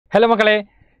Hello മക്കളെ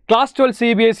class 12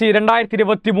 CBSE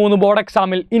 2023 board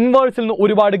എക്സാമിൽ ഇൻവേഴ്സിൽ നിന്ന്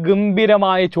ഒരുപാട്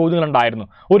ഗംഭീരമായ ചോദ്യങ്ങൾ ഉണ്ടായിരുന്നു.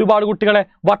 ഒരുപാട് കുട്ടികളെ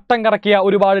വട്ടം കറക്കിയ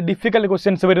ഒരുപാട് ഡിഫിക്കൽട്ട്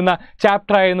ക്വസ്റ്റ്യൻസ് വരുന്ന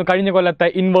ചാപ്റ്റർ ആയിരുന്നു കഴിഞ്ഞ കൊല്ലത്തെ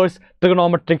ഇൻവേഴ്സ്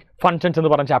ട്രിഗണോമെട്രിക് ഫങ്ഷൻസ്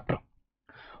എന്ന് പറഞ്ഞ ചാപ്റ്റർ.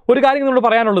 ഒരു കാര്യം നമ്മളോട്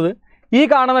പറയാനുള്ളത് ഈ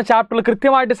കാണുന്ന ചാപ്റ്ററിൽ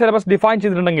കൃത്യമായിട്ട് സിലബസ് ഡിഫൈൻ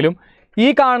ചെയ്തിട്ടുണ്ടെങ്കിലും ഈ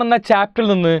കാണുന്ന ചാപ്റ്ററിൽ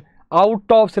നിന്ന്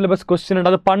ഔട്ട് ഓഫ് സിലബസ് ക്വസ്റ്റ്യൻ ഉണ്ട്.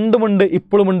 അത് പണ്ടുമുണ്ട്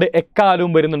ഇപ്പോഴുമുണ്ട്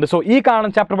എക്കാലവും വരുന്നുണ്ട്. സോ ഈ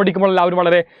കാണുന്ന ചാപ്റ്റർ പഠിക്കുമ്പോൾ എല്ലാവരും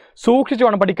വളരെ സൂക്ഷിച്ച്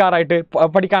വേണം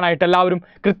പഠിക്കാനായിട്ട് എല്ലാവരും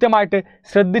കൃത്യമായിട്ട്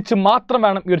ശ്രദ്ധിച്ച് മാത്രം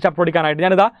വേണം ഈ ഒരു ചാപ്റ്റർ പഠിക്കാനായിട്ട്.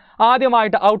 ഞാനിതാ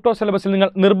ആദ്യമായിട്ട് ഔട്ട് ഓഫ് സിലബസിൽ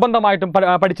നിങ്ങൾ നിർബന്ധമായിട്ടും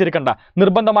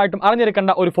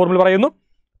അറിഞ്ഞിരിക്കേണ്ട ഒരു ഫോർമുല പറയുന്നു.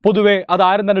 പൊതുവേ അത്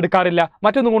ആരും തന്നെ എടുക്കാറില്ല.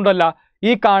 മറ്റൊന്നും കൊണ്ടല്ല,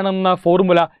 ഈ കാണുന്ന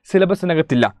ഫോർമുല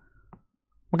സിലബസിനകത്തില്ല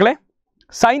മക്കളെ.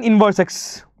 Sine inverse X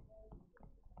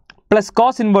plus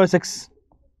cos inverse X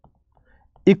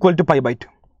equal to pi by 2.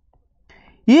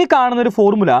 ഈ കാണുന്നൊരു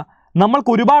ഫോർമുല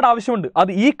നമ്മൾക്ക് ഒരുപാട് ആവശ്യമുണ്ട്.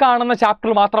 അത് ഈ കാണുന്ന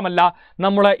ചാപ്റ്റർ മാത്രമല്ല,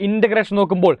 നമ്മൾ ഇൻ്റഗ്രേഷൻ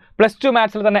നോക്കുമ്പോൾ +2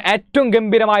 മാത്സിൽ തന്നെ ഏറ്റവും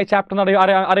ഗംഭീരമായ ചാപ്റ്റർ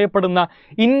അറിയപ്പെടുന്ന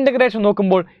ഇൻ്റഗ്രേഷൻ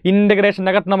നോക്കുമ്പോൾ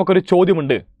ഇൻ്റഗ്രേഷനകത്ത് നമുക്കൊരു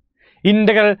ചോദ്യമുണ്ട്.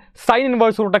 Integral sine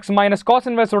inverse root X minus cos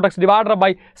inverse root X divided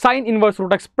by sine inverse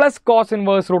root X plus cos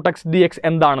inverse root X D X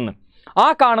എന്താണെന്ന്. ആ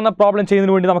കാണുന്ന പ്രോബ്ലം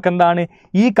ചെയ്യുന്നതിന് വേണ്ടി നമുക്ക് എന്താണ്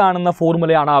ഈ കാണുന്ന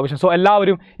ഫോർമുലയാണ് ആവശ്യം. സോ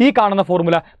എല്ലാവരും ഈ കാണുന്ന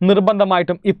ഫോർമുല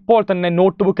നിർബന്ധമായിട്ടും ഇപ്പോൾ തന്നെ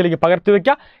നോട്ട് ബുക്കിലേക്ക് പകർത്തി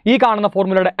വയ്ക്കുക. ഈ കാണുന്ന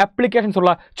ഫോർമുലയുടെ ആപ്ലിക്കേഷൻസ്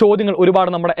ഉള്ള ചോദ്യങ്ങൾ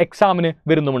ഒരുപാട് നമ്മുടെ എക്സാമിന്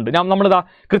വരുന്നുമുണ്ട്. നമ്മളിതാ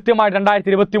കൃത്യമായിട്ട്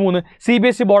 2023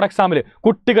 CBSE ബോർഡ് എക്സാമിൽ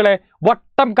കുട്ടികളെ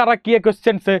വട്ടം കറക്കിയ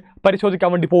ക്വസ്റ്റ്യൻസ്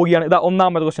പരിശോധിക്കാൻ വേണ്ടി പോവുകയാണ്. ഇതാ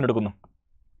ഒന്നാമത്തെ ക്വസ്റ്റ്യൻ എടുക്കുന്നു.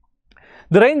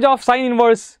 The range of sine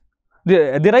inverse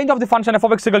the range of the function f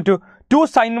of x equal to 2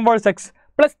 sin inverse x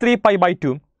plus 3 pi by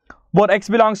 2 where x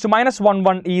belongs to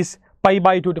 -1 is pi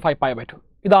by 2 to 5 pi by 2.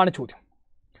 ഇതാണ് ചോദ്യം.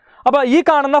 അപ്പോൾ ഈ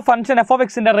കാണുന്ന function F of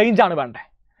എക്സിൻ്റെ range ആണ് വേണ്ടത്.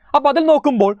 അപ്പോൾ അതിൽ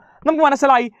നോക്കുമ്പോൾ നമുക്ക്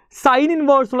മനസ്സിലായി സൈൻ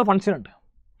ഇൻവേഴ്സ് ഉള്ള ഫംഗ്ഷൻ ഉണ്ട്.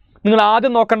 നിങ്ങൾ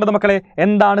ആദ്യം നോക്കേണ്ടത് മക്കളെ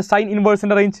എന്താണ് സൈൻ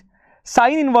ഇൻവേഴ്സിൻ്റെ റേഞ്ച്.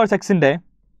 സൈൻ ഇൻവേഴ്സ് എക്സിൻ്റെ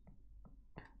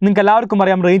നിങ്ങൾക്ക് എല്ലാവർക്കും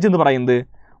അറിയാം റേഞ്ച് എന്ന് പറയുന്നത്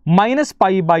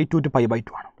 -π/2 to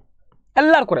π/2 ആണ്.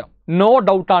 എല്ലാവർക്കും അറിയാം, നോ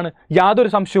ഡൗട്ടാണ്, യാതൊരു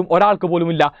സംശയവും ഒരാൾക്ക്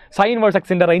പോലുമില്ല. സൈൻ ഇൻവേഴ്സ്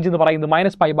എക്സിൻ്റെ റേഞ്ച് എന്ന് പറയുന്നത്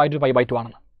 -π/2 to π/2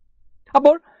 ആണെന്ന്.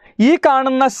 അപ്പോൾ ഈ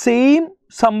കാണുന്ന സെയിം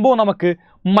സംഭവം നമുക്ക്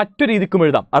മറ്റൊരു രീതിക്കും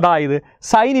എഴുതാം. അതായത്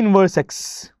sine inverse X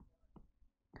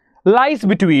lies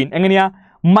between എങ്ങനെയാ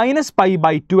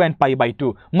 -π/2 ആൻഡ് π/2.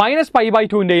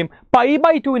 -π/2ൻ്റെയും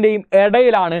π/2ൻ്റെയും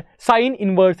ഇടയിലാണ് സൈൻ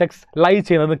ഇൻവേഴ്സ് എക്സ് ലൈസ്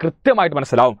ചെയ്യുന്നത് കൃത്യമായിട്ട്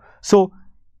മനസ്സിലാവും. സോ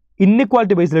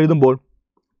ഇൻഇക്വാലിറ്റി ബേസിൽ എഴുതുമ്പോൾ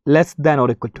less than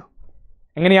or equal to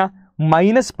എങ്ങനെയാ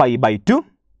 -π/2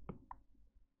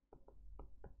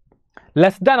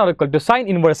 less than or equal to sine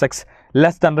inverse X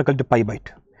less than or equal to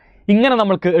π/2. ഇങ്ങനെ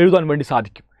നമ്മൾക്ക് എഴുതാൻ വേണ്ടി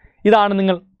സാധിക്കും. ഇതാണ്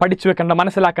നിങ്ങൾ പഠിച്ചു വെക്കേണ്ട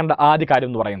മനസ്സിലാക്കേണ്ട ആദ്യ കാര്യം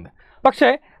എന്ന് പറയുന്നത്. പക്ഷേ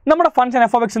നമ്മുടെ ഫംഗ്ഷൻ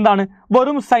എഫ് ഓഫ് എക്സ് എന്താണ്?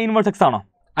 വെറും സൈൻ ഇൻവേഴ്സ് എക്സ് ആണോ?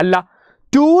 അല്ല,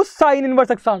 2 സൈൻ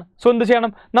ഇൻവേഴ്സ് എക്സ് ആണ്. സോ എന്ത്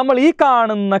ചെയ്യണം? നമ്മൾ ഈ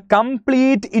കാണുന്ന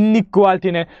കംപ്ലീറ്റ്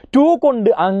ഇൻഇക്വാലിറ്റിനെ 2 കൊണ്ട്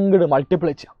അങ്ങോട്ട്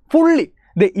മൾട്ടിപ്ലൈ ചെയ്യാം. ഫുള്ളി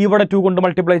ഇവിടെ 2 കൊണ്ട്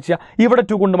മൾട്ടിപ്ലൈ ചെയ്യുക, ഇവിടെ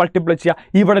 2 കൊണ്ട് മൾട്ടിപ്ലൈ ചെയ്യുക,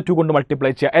 ഇവിടെ 2 കൊണ്ട്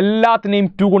മൾട്ടിപ്ലൈ ചെയ്യുക, എല്ലാത്തിനെയും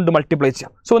 2 കൊണ്ട് മൾട്ടിപ്ലൈ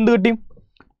ചെയ്യാം. സോ എന്ത് കിട്ടി?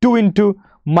 2 ×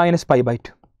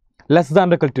 -π/2 less than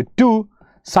equal to 2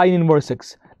 sine inverse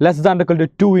X less than equal to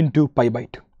 2 ×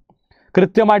 π/2.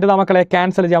 കൃത്യമായിട്ട് നമുക്കളെ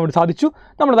ക്യാൻസൽ ചെയ്യാൻ വേണ്ടി സാധിച്ചു.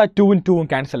 നമ്മളിതാ 2 × 2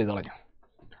 ക്യാൻസൽ ചെയ്ത് കളഞ്ഞു.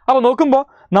 അപ്പോൾ നോക്കുമ്പോൾ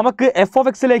നമുക്ക് F of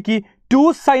എക്സിലേക്ക് 2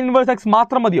 sine inverse X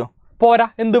മാത്രം മതിയോ? പോരാ,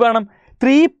 എന്ത് വേണം?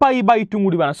 3π/2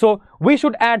 കൂടി വേണം. So we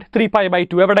should add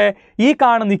 3π/2. എവിടെ? ഈ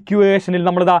കാണുന്ന ഇക്വേഷനിൽ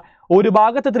നമ്മളിതാ ഒരു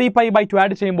ഭാഗത്ത് 3π/2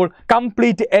 ആഡ് ചെയ്യുമ്പോൾ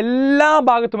കംപ്ലീറ്റ് എല്ലാ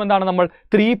ഭാഗത്തും എന്താണ് നമ്മൾ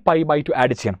 3π/2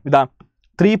 ആഡ് ചെയ്യണം. ഇതാ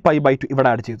 3π/2 ഇവിടെ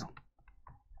ആഡ് ചെയ്തു.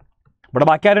 ഇവിടെ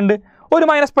ബാക്കി ആരുണ്ട്? ഒരു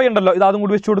 -π ഉണ്ടല്ലോ, ഇത് അതും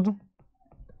കൂടി വെച്ച് കൊടുത്തു.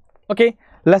 Okay,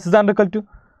 less than equal to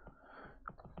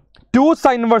 2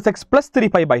 sine inverse X plus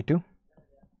 3π/2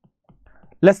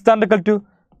 less than equal to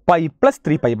π plus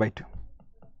 3π/2.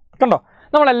 കണ്ടോ,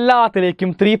 നമ്മൾ എല്ലാത്തിലേക്കും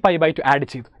 3π/2 ആഡ്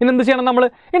ചെയ്തു. ഇനി എന്ത് ചെയ്യണം? നമ്മൾ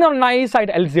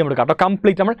നൈസായിട്ട് LCM എടുക്കാം കേട്ടോ.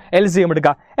 കംപ്ലീറ്റ് നമ്മൾ LCM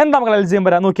എടുക്കുക. എന്താ നമുക്ക് LCM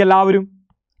വരാം നോക്കി എല്ലാവരും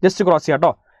ജസ്റ്റ് ക്രോസ് ചെയ്യാം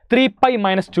കേട്ടോ. 3π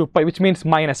 - 2π വിച്ച് മീൻസ്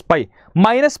 -π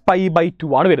 -π/2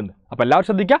 ആണ് വരുന്നത്. അപ്പോൾ എല്ലാവരും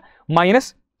ശ്രദ്ധിക്കുക.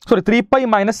 3π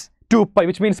 - 2π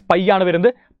വിച്ച് മീൻസ് π ആണ്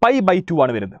വരുന്നത്, π/2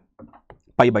 ആണ് വരുന്നത്.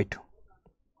 π/2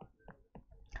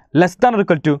 ലെസ് ദാൻ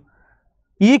ഈക്വൽ ടു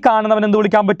ഈ കാണുന്നവൻ എന്ത്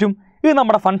വിളിക്കാൻ പറ്റും? ഇത്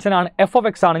നമ്മുടെ ഫംഗ്ഷനാണ്, എഫ് ഓഫ്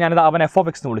എക്സ് ആണ്. ഞാനിത് അവൻ എഫ് ഓഫ്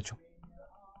എക്സ് എന്ന് വിളിച്ചു.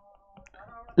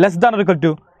 ലെസ് ദാൻ ഈക്വൽ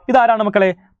ടു ഇതാരാണ് മക്കളെ?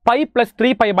 π +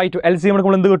 3π/2 LCM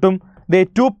എടുക്കുമ്പോൾ എന്ത് കിട്ടും?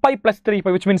 2π + 3π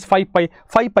വിച്ച് മീൻസ്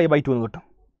 5π/2 എന്ന് കിട്ടും.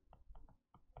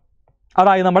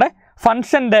 അതായത് നമ്മുടെ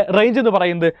ഫംഗ്ഷൻ്റെ റേഞ്ച് എന്ന്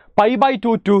പറയുന്നത്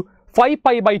π/2 to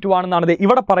 5π/2 ആണെന്നാണ്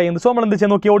ഇവിടെ പറയുന്നത്. സോ നമ്മൾ എന്ത്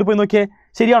ചെയ്യാൻ നോക്കിയാൽ ഓടിപ്പോയി നോക്കിയേ,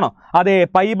 ശരിയാണോ? അതെ,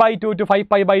 π/2 to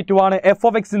 5π/2 ആണ് എഫ്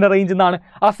ഓഫ് എക്സിൻ്റെ റേഞ്ച് എന്നാണ്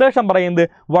അസേഷൻ പറയുന്നത്.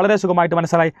 വളരെ സുഖമായിട്ട്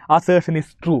മനസ്സിലായി. Assertion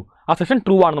is true. Assertion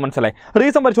true ആണെന്ന് മനസ്സിലായി.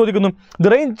 റീസൺ പരിശോധിക്കുന്നു. The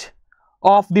range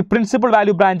of the principal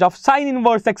value branch of sine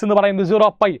inverse X എന്ന് പറയുന്നത്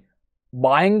 0π.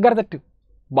 ഭയങ്കര തെറ്റ്,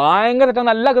 ഭയങ്കര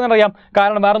തെറ്റാണ് എല്ലാവർക്കും അറിയാം.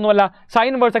 കാരണം വേറെ ഒന്നുമല്ല,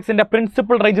 സൈൻ ഇൻവേഴ്സ് എക്സിന്റെ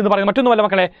പ്രിൻസിപ്പൽ റേഞ്ച് എന്ന് പറയുന്നത് മറ്റൊന്നുമല്ല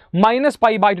മക്കളെ,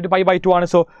 -π/2 to π/2 ആണ്.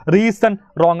 സോ റീസൺ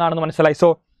റോങ് ആണെന്ന് മനസ്സിലായി. സോ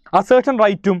അസേർഷൻ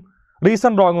റൈറ്റും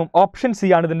റീസൺ റോങ്ങും ഓപ്ഷൻ സി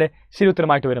ആണ് ഇതിന്റെ ശരി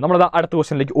ഉത്തരമായിട്ട് വരും. നമ്മൾ അടുത്ത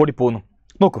ക്വസ്റ്റ്യനിലേക്ക് ഓടിപ്പോകുന്നു.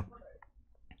 നോക്കൂ,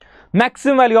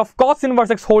 maximum value of cos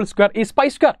inverse X whole square is pi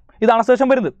square. ഇതാണ് അസേർഷൻ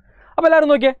വരുന്നത്. അപ്പോൾ എല്ലാവരും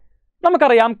നോക്കിയേ,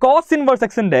 നമുക്കറിയാം കോസ് ഇൻവേഴ്സ്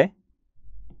എക്സിന്റെ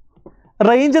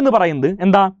റേഞ്ച് എന്ന് പറയുന്നത്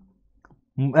എന്താ,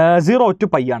 0 to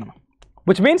π ആണെന്ന്.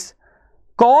 Which means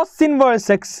cos inverse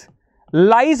X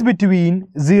lies between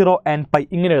 0 and π.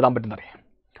 ഇങ്ങനെ എഴുതാൻ പറ്റുന്നറിയാം.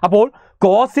 അപ്പോൾ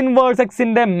കോസ് ഇൻവേഴ്സ്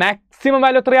എക്സിന്റെ മാക്സിമം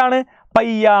വാല്യൂ എത്രയാണ്, π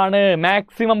ആണ്.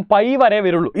 മാക്സിമം π വരെ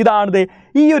വരുള്ളൂ. ഇതാണ്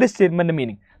ഈ ഒരു സ്റ്റേറ്റ്മെന്റ്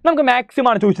മീനിങ്. നമുക്ക് മാക്സിമം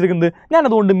ആണ് ചോദിച്ചിരിക്കുന്നത്, ഞാൻ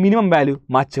അതുകൊണ്ട് മിനിമം വാല്യൂ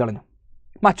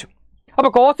മാറ്റും.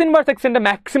 അപ്പോൾ കോസ് ഇൻവേഴ്സ് എക്സിന്റെ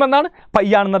മാക്സിമം എന്താണ്, π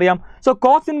ആണെന്നറിയാം. So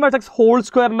cos inverse X whole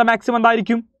സ്ക്വയറിന്റെ മാക്സിമം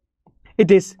എന്തായിരിക്കും,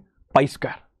 ഇറ്റ് ഈസ് പൈ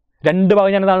സ്ക്വയർ. രണ്ട്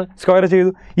ഭാഗം ഞാൻ എന്താണ് സ്ക്വയർ ചെയ്തു,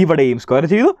 ഇവിടെയും സ്ക്വയർ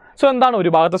ചെയ്തു. സോ എന്താണ്, ഒരു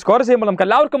ഭാഗത്ത് സ്ക്വയർ ചെയ്യുമ്പോൾ നമുക്ക്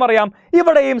എല്ലാവർക്കും അറിയാം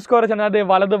ഇവിടെയും സ്ക്വയർ ചെയ്യാൻ, അതേ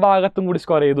വലത് ഭാഗത്തും കൂടി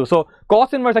സ്ക്വയർ ചെയ്തു. സോ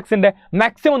കോസ് ഇൻവേഴ്സ് എക്സിന്റെ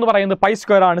മാക്സിമം എന്ന് പറയുന്നത് പൈ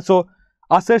സ്ക്വയർ ആണ്. So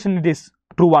assertion it is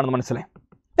true ആണെന്ന് മനസ്സിലായി.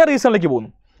 ഞാൻ റീസണിലേക്ക്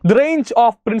പോകുന്നു. The range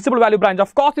of principal value branch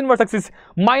of cos inverse X is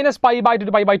 -π/2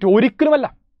 to π/2. ഒരിക്കലുമല്ല.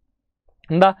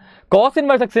 എന്താ, കോസ്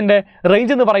ഇൻവേഴ്സ് എക്സിന്റെ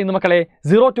റേഞ്ച് എന്ന് പറയുന്നത് മക്കളെ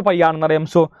 0 to π ആണെന്നറിയാം.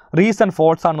 സോ റീസൺ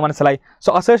ഫോൾസ് ആണെന്ന് മനസ്സിലായി. So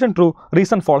assertion true,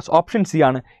 reason false, option C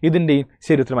ആണ് ഇതിന്റെയും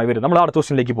ശരി ഉത്തരമായി വരും. നമ്മൾ അടുത്ത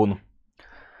ക്വസ്റ്റ്യനിലേക്ക് പോകുന്നു.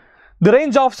 The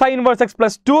range of sine inverse X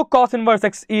plus 2 cos inverse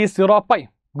X is 0π.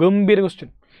 ഗംഭീര ക്വസ്റ്റ്യൻ.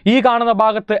 ഈ കാണുന്ന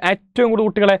ഭാഗത്ത് ഏറ്റവും കൂടുതൽ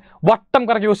കുട്ടികളെ വട്ടം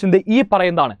കറക്കിയ ക്വസ്റ്റ്യൻ ഈ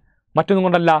പറയുന്നതാണ്. മറ്റൊന്നും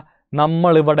കൊണ്ടല്ല,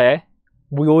 നമ്മളിവിടെ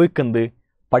ഉപയോഗിക്കുന്നത്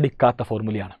പഠിക്കാത്ത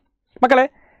ഫോർമുലയാണ് മക്കളെ.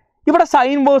 ഇവിടെ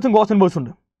സൈൻ ഇൻവേഴ്സും കോസ് ഇൻവേഴ്സും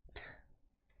ഉണ്ട്.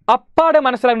 അപ്പാടെ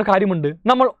മനസ്സിലാക്കുന്ന കാര്യമുണ്ട്,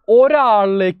 നമ്മൾ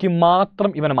ഒരാളിലേക്ക്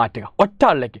മാത്രം ഇവനെ മാറ്റുക, ഒറ്റ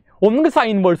ആളിലേക്ക്. ഒന്നുകിൽ സൈൻ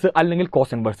ഇൻവേഴ്സ് അല്ലെങ്കിൽ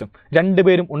കോസ് ഇൻവേഴ്സും,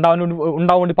 രണ്ടുപേരും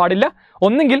ഉണ്ടാവാൻ വേണ്ടി പാടില്ല.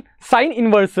 ഒന്നെങ്കിൽ സൈൻ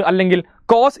ഇൻവേഴ്സ് അല്ലെങ്കിൽ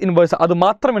കോസ് ഇൻവേഴ്സ്, അത്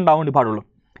മാത്രമേ ഉണ്ടാവാൻ വേണ്ടി പാടുള്ളൂ.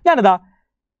 ഞാനിതാ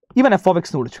ഇവൻ f(x)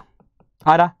 എന്ന് വിളിച്ചു.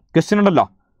 ആരാ, ക്വസ്റ്റ്യൻ ഉണ്ടല്ലോ,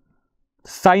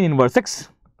 sine inverse X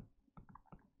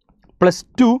plus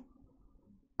 2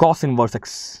 cos inverse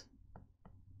X.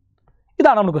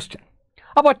 ഇതാണ് നമ്മുടെ ക്വസ്റ്റ്യൻ.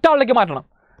 അപ്പോൾ ഒറ്റ ആളിലേക്ക് മാറ്റണം.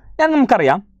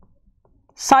 നമുക്കറിയാം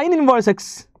sine inverse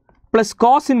X plus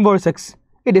cos inverse X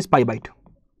it is π/2.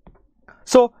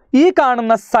 So ഈ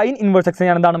കാണുന്ന സൈൻ ഇൻവേഴ്സ് എക്സ്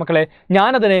ഞാൻ എന്താണ് മക്കളെ,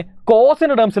 ഞാനതിനെ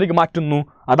കോസിൻ്റെ ടേംസിലേക്ക് മാറ്റുന്നു.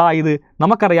 അതായത്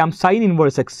നമുക്കറിയാം sine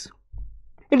inverse X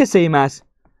it is same as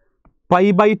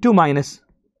π/2 minus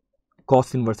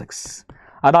cos inverse X.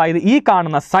 അതായത് ഈ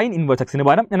കാണുന്ന സൈൻ ഇൻവേഴ്സ് എക്സിന്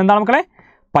പകരം ഞാൻ എന്താണ് മക്കളെ,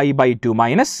 π/2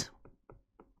 minus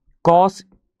cos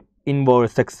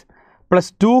inverse X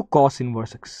plus 2 cos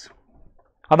inverse X.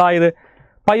 അതായത്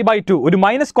π/2 ഒരു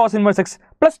minus cos inverse X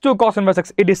plus 2 cos inverse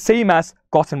X it is same as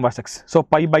cos inverse X. So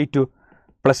π/2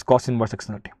 plus cos inverse X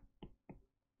എന്ന് കിട്ടി.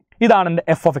 ഇതാണ് എൻ്റെ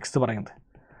f(x) എന്ന് പറയുന്നത്.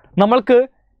 നമ്മൾക്ക്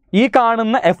ഈ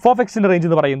കാണുന്ന f(x)ൻ്റെ റേഞ്ച്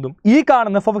എന്ന് പറയുന്നതും ഈ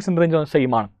കാണുന്ന f(x)ൻ്റെ റേഞ്ച്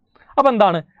സെയിം ആണ്. അപ്പോൾ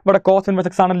എന്താണ്, ഇവിടെ കോസ് ഇൻവേഴ്സ്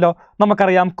എക്സ് ആണല്ലോ.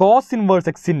 നമുക്കറിയാം കോസ് ഇൻവേഴ്സ്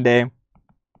എക്സിൻ്റെ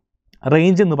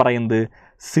റേഞ്ച് എന്ന് പറയുന്നത്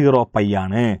 0π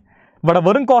ആണ്. ഇവിടെ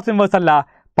വെറും കോസ് ഇൻവേഴ്സ് അല്ല,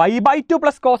 π/2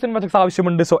 പ്ലസ് കോസ് ഇൻവേഴ്സ് എക്സ്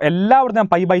ആവശ്യമുണ്ട്. സോ എല്ലാവരും ഞാൻ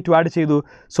π/2 ആഡ് ചെയ്തു.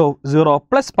 So 0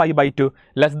 plus π/2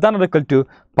 less than or equal to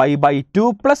π/2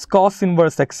 plus cos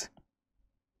inverse X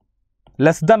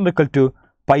less than or equal to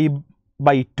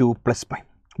π/2 plus π,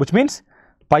 which means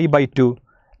π/2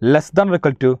 less than or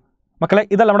equal to, മക്കളെ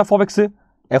ഇതല്ല നമ്മുടെ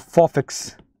f(x)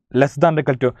 less than or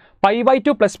equal to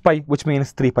π/2 plus π, which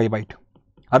means 3π/2.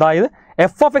 അതായത്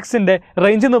f(x)ൻ്റെ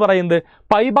range എന്ന് പറയുന്നത്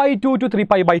π/2 to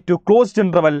 3π/2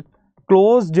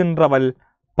 closed interval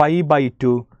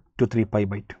π/2 to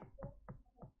 3π/2.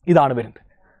 ഇതാണ് വരുന്നത്.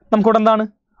 നമുക്കിവിടെ എന്താണ്,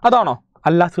 അതാണോ,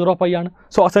 അല്ല 0π ആണ്.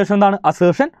 സോ അസേർഷൻ എന്താണ്,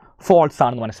 അസേർഷൻ ഫോൾസ്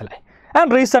ആണെന്ന് മനസ്സിലായി.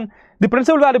 And reason, the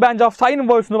principal value branch of sine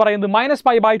inverse എന്ന് പറയുന്നത്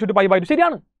 -π/2 to π/2.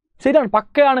 ശരിയാണ്,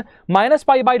 പക്കയാണ്.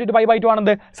 -π/2 to π/2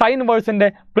 ആണെന്ന് സൈൻ ഇൻവേഴ്സിൻ്റെ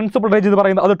പ്രിൻസിപ്പൽ റേഞ്ച് എന്ന്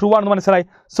പറയുന്നത്, അത് ട്രൂ ആണെന്ന് മനസ്സിലായി.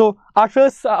 സോ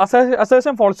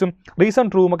അസേർഷൻ ഫോൾസും റീസൺ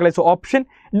ട്രൂ മക്കളെ. സോ ഓപ്ഷൻ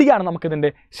ഡി ആണ് നമുക്കിതിൻ്റെ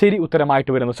ശരി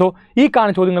ഉത്തരമായിട്ട് വരുന്നത്. സോ ഈ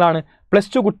കാണുന്ന ചോദ്യങ്ങളാണ്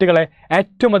 +2 കുട്ടികളെ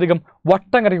ഏറ്റവും അധികം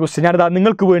വട്ടം കറക്കിയ ക്വസ്റ്റ്യൻ. ഞാനിതാ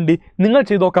നിങ്ങൾക്ക് വേണ്ടി, നിങ്ങൾ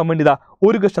ചെയ്ത് നോക്കാൻ വേണ്ടി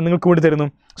ഒരു ക്വസ്റ്റ്യൻ നിങ്ങൾക്ക് വേണ്ടി തരുന്നു.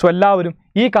 സോ എല്ലാവരും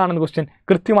ഈ കാണുന്ന ക്വസ്റ്റ്യൻ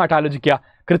കൃത്യമായിട്ട് ആലോചിക്കുക,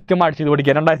 കൃത്യമായിട്ട് ചെയ്ത്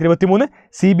പഠിക്കുക. 2023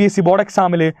 CBSE ബോർഡ്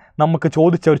എക്സാമിൽ നമുക്ക്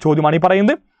ചോദിച്ച ഒരു ചോദ്യമാണ് ഈ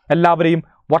പറയുന്നത്. എല്ലാവരെയും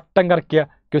വട്ടം കറക്കിയ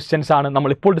ക്വസ്റ്റ്യൻസ് ആണ് നമ്മൾ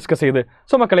ഇപ്പോൾ ഡിസ്കസ് ചെയ്ത്.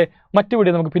 സോ മക്കളെ, മറ്റു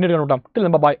വീഡിയോ നമുക്ക് പിന്നീട് കണ്ടുമുട്ടാം. Till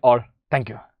then bye all. Thank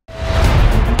you.